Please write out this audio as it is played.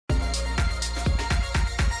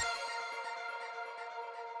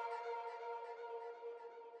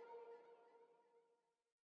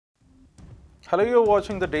Hello, you're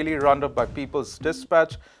watching the Daily Roundup by People's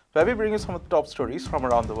Dispatch, where we bring you some of the top stories from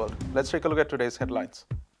around the world. Let's take a look at today's headlines.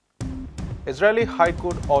 Israeli High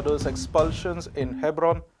Court orders expulsions in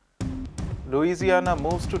Hebron. Louisiana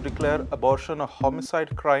moves to declare abortion a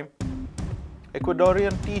homicide crime.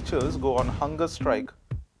 Ecuadorian teachers go on hunger strike.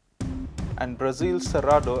 And Brazil's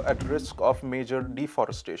Cerrado at risk of major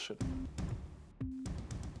deforestation.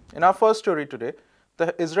 In our first story today,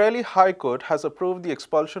 the Israeli High Court has approved the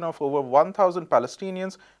expulsion of over 1,000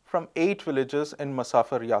 Palestinians from 8 villages in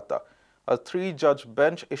Masafer Yatta. A 3-judge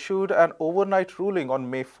bench issued an overnight ruling on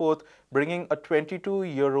May 4th, bringing a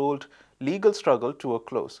 22-year-old legal struggle to a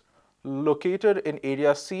close. Located in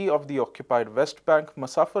Area C of the occupied West Bank,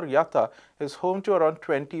 Masafer Yatta is home to around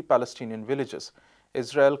 20 Palestinian villages.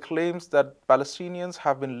 Israel claims that Palestinians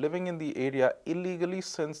have been living in the area illegally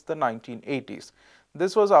since the 1980s.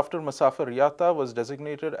 This was after Masafer Yatta was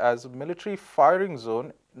designated as Military Firing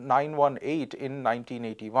Zone 918 in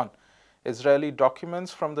 1981. Israeli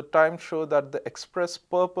documents from the time show that the express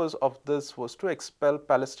purpose of this was to expel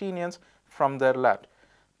Palestinians from their land.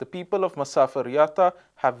 The people of Masafer Yatta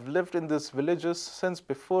have lived in these villages since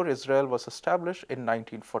before Israel was established in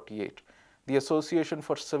 1948. The Association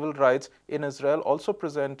for Civil Rights in Israel also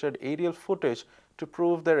presented aerial footage to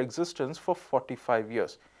prove their existence for 45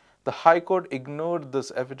 years. The High Court ignored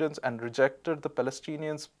this evidence and rejected the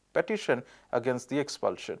Palestinians' petition against the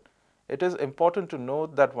expulsion. It is important to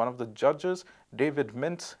note that one of the judges, David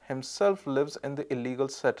Mintz, himself lives in the illegal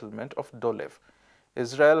settlement of Dolev.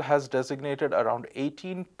 Israel has designated around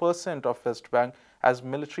 18% of West Bank as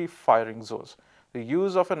military firing zones. The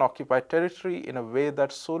use of an occupied territory in a way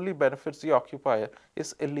that solely benefits the occupier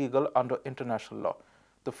is illegal under international law.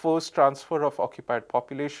 The forced transfer of occupied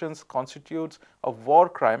populations constitutes a war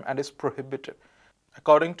crime and is prohibited.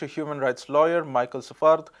 According to human rights lawyer Michael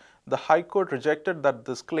Safard, the High Court rejected that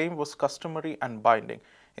this claim was customary and binding.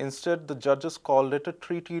 Instead, the judges called it a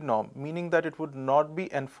treaty norm, meaning that it would not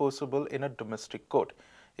be enforceable in a domestic court.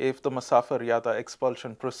 If the Masafer Yatta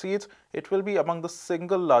expulsion proceeds, it will be among the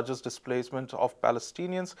single largest displacement of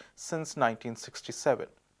Palestinians since 1967.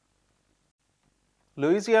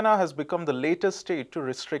 Louisiana has become the latest state to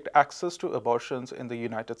restrict access to abortions in the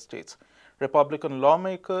United States. Republican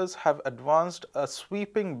lawmakers have advanced a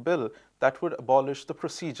sweeping bill that would abolish the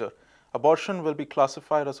procedure. Abortion will be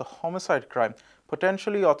classified as a homicide crime,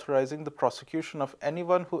 potentially authorizing the prosecution of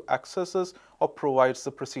anyone who accesses or provides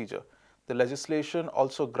the procedure. The legislation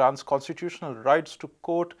also grants constitutional rights to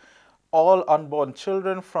quote all unborn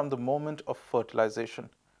children from the moment of fertilization.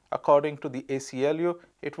 According to the ACLU,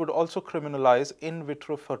 it would also criminalize in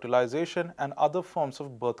vitro fertilization and other forms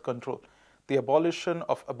of birth control. The Abolition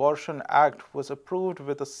of Abortion Act was approved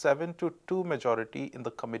with a 7-2 majority in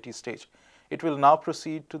the committee stage. It will now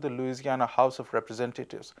proceed to the Louisiana House of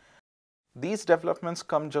Representatives. These developments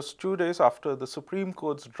come just 2 days after the Supreme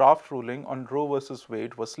Court's draft ruling on Roe v.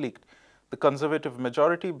 Wade was leaked. The conservative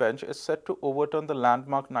majority bench is set to overturn the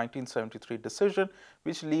landmark 1973 decision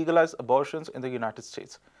which legalized abortions in the United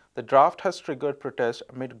States. The draft has triggered protests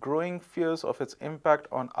amid growing fears of its impact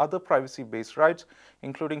on other privacy-based rights,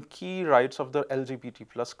 including key rights of the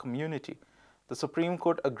LGBT+ community. The Supreme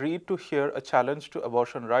Court agreed to hear a challenge to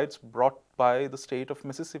abortion rights brought by the state of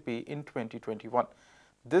Mississippi in 2021.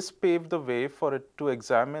 This paved the way for it to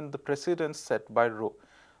examine the precedents set by Roe.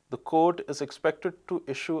 The court is expected to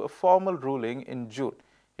issue a formal ruling in June.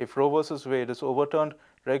 If Roe v. Wade is overturned,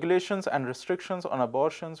 regulations and restrictions on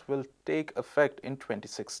abortions will take effect in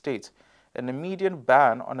 26 states. An immediate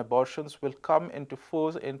ban on abortions will come into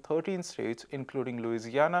force in 13 states, including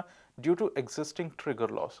Louisiana, due to existing trigger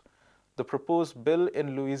laws. The proposed bill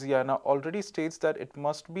in Louisiana already states that it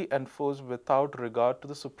must be enforced without regard to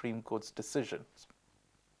the Supreme Court's decisions.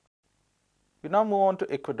 We now move on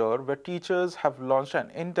to Ecuador, where teachers have launched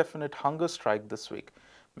an indefinite hunger strike this week.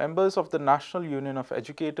 Members of the National Union of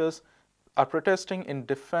Educators are protesting in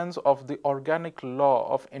defense of the Organic Law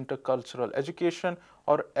of Intercultural Education,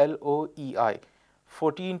 or LOEI.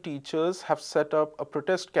 14 teachers have set up a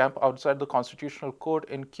protest camp outside the Constitutional Court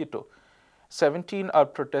in Quito. 17 are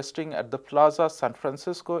protesting at the Plaza San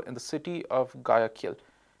Francisco in the city of Guayaquil.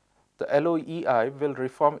 The LOEI will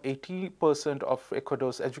reform 80% of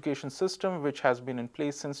Ecuador's education system, which has been in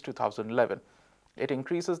place since 2011. It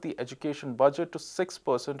increases the education budget to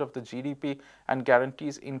 6% of the GDP and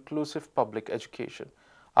guarantees inclusive public education.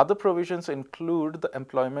 Other provisions include the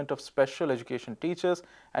employment of special education teachers,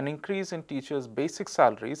 an increase in teachers' basic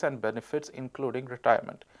salaries and benefits, including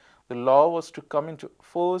retirement. The law was to come into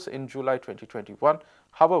force in July 2021.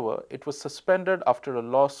 However, it was suspended after a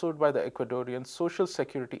lawsuit by the Ecuadorian Social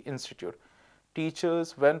Security Institute.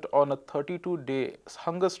 teachers went on a 32-day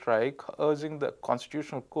hunger strike, urging the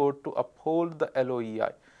Constitutional Court to uphold the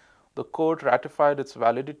LOEI. The court ratified its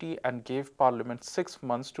validity and gave Parliament 6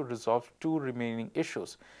 months to resolve 2 remaining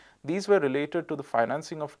issues. These were related to the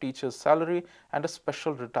financing of teachers' salary and a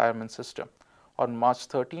special retirement system. On March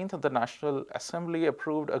 13th, the National Assembly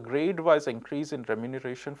approved a grade-wise increase in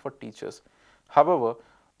remuneration for teachers. However,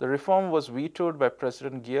 the reform was vetoed by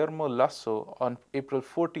President Guillermo Lasso on April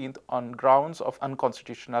 14th on grounds of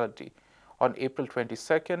unconstitutionality. On April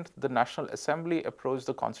 22nd, the National Assembly approached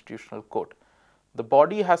the Constitutional Court. The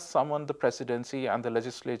body has summoned the Presidency and the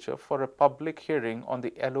Legislature for a public hearing on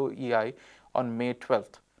the LOEI on May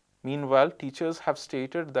 12th. Meanwhile, teachers have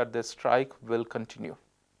stated that their strike will continue.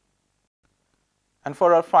 And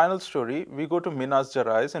for our final story, we go to Minas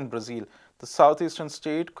Gerais in Brazil. The southeastern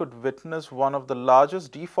state could witness one of the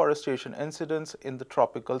largest deforestation incidents in the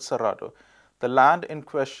tropical Cerrado. The land in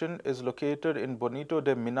question is located in Bonito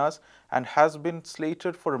de Minas and has been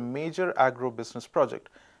slated for a major agro-business project.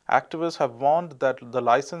 Activists have warned that the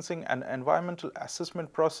licensing and environmental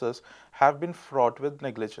assessment process have been fraught with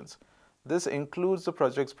negligence. This includes the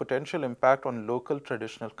project's potential impact on local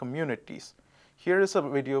traditional communities. Here is a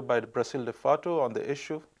video by Brasil de Fato on the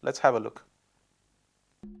issue. Let's have a look.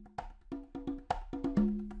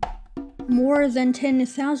 More than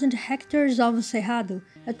 10,000 hectares of Cerrado,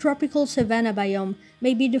 a tropical savanna biome,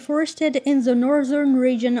 may be deforested in the northern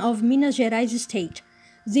region of Minas Gerais state.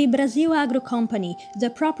 The Brazil Agro Company, the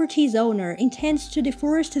property's owner, intends to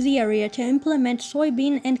deforest the area to implement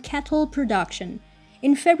soybean and cattle production.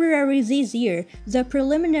 In February this year, the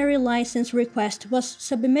preliminary license request was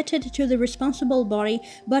submitted to the responsible body,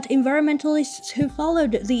 but environmentalists who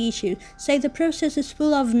followed the issue say the process is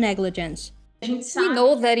full of negligence. We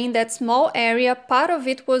know that in that small area, part of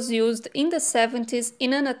it was used in the 70s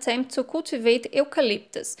in an attempt to cultivate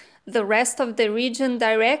eucalyptus. The rest of the region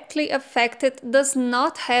directly affected does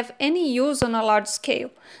not have any use on a large scale.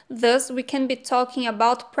 Thus, we can be talking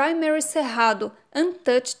about primary Cerrado,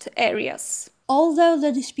 untouched areas. Although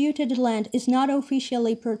the disputed land is not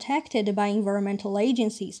officially protected by environmental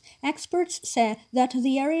agencies, experts say that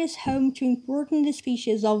the area is home to important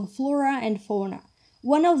species of flora and fauna.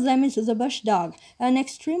 One of them is the bush dog, an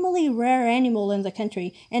extremely rare animal in the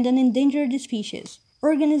country and an endangered species.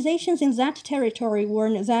 Organizations in that territory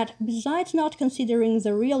warn that, besides not considering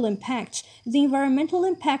the real impacts, the environmental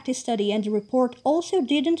impact study and report also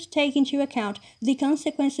didn't take into account the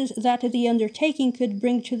consequences that the undertaking could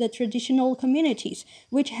bring to the traditional communities,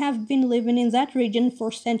 which have been living in that region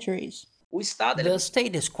for centuries. The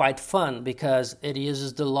state is quite fun because it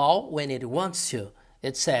uses the law when it wants to.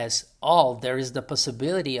 It says, there is the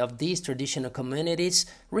possibility of these traditional communities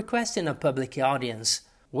requesting a public audience.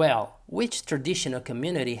 Well, which traditional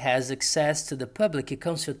community has access to the public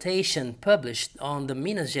consultation published on the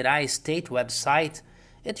Minas Gerais state website?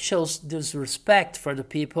 It shows disrespect for the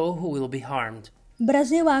people who will be harmed.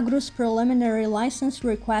 Brasil Agro's preliminary license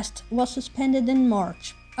request was suspended in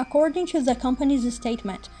March. According to the company's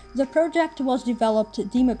statement, the project was developed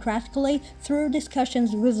democratically through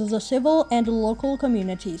discussions with the civil and local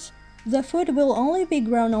communities. The food will only be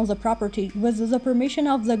grown on the property with the permission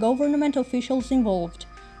of the government officials involved.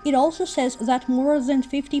 It also says that more than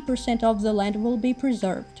 50% of the land will be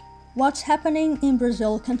preserved. What's Happening in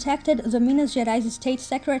Brazil contacted the Minas Gerais State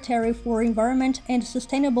Secretary for Environment and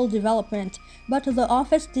Sustainable Development, but the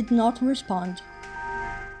office did not respond.